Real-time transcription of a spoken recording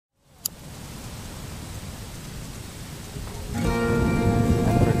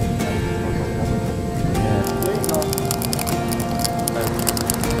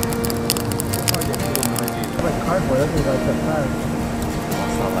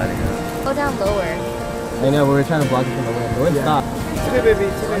sliding up. Go down lower. I know, we were trying to block it from the wind. The wind stopped. It's okay, baby.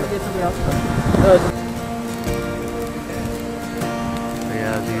 It's okay. Get somebody else. But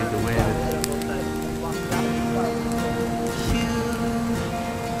yeah, dude, the wind is...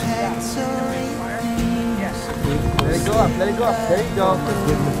 Let it go up, let it go up. There you go.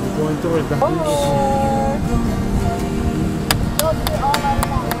 We're going towards the beach.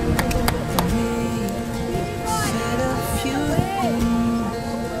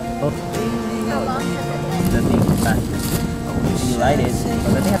 The thing is faster. You light it,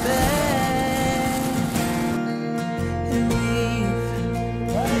 but then they have to...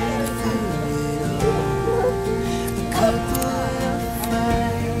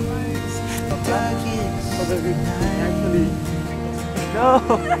 Actually, No!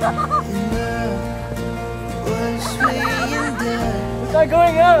 It's not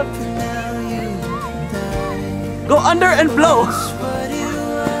going up! Go under and blow!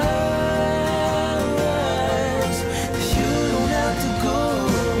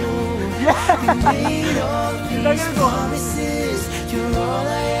 Yeah! You're not gonna go. You're all I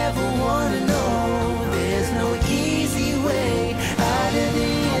ever wanna know. There's no easy way out of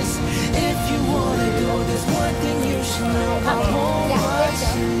this. If you wanna go, there's one thing you should know. I won't watch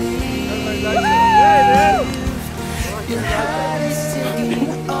you leave. Your heart is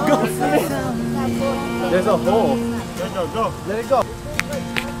taking off without me. There's a hole. let it go, go. Let it go. Go.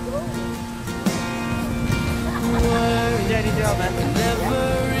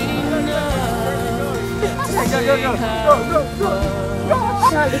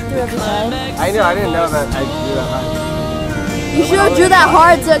 I know, I didn't know that I drew that hard. You should have drew that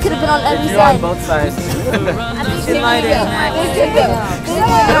hard so it could have been on every Drew on side. both sides. Light it. I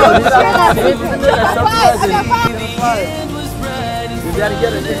got 5. You gotta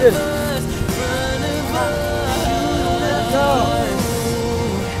get it. Get this.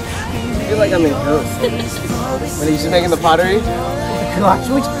 I feel like I'm in Ghost. When he's making the pottery. Gosh,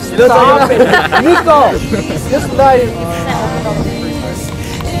 we stop it. Nico! Just light it.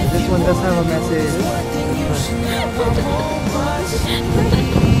 This one does have a message.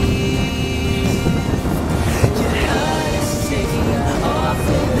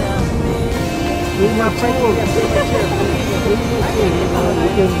 We have people.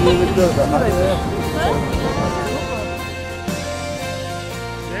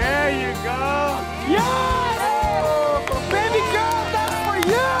 There you go. Yes! Baby girl, that's for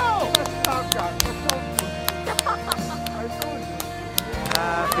you!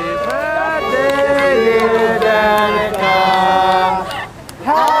 Happy birthday, dear Danika.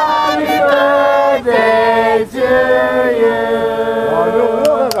 Happy birthday to you. Oh,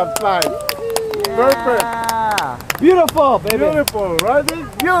 look at that. Perfect. Beautiful, baby. Beautiful, right?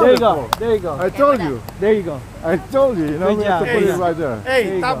 Beautiful. There you go. There you go. I told you. There you go. I told you. You know, we have to put it right there.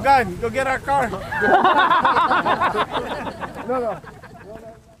 Hey, Top Gun, go get our car. No.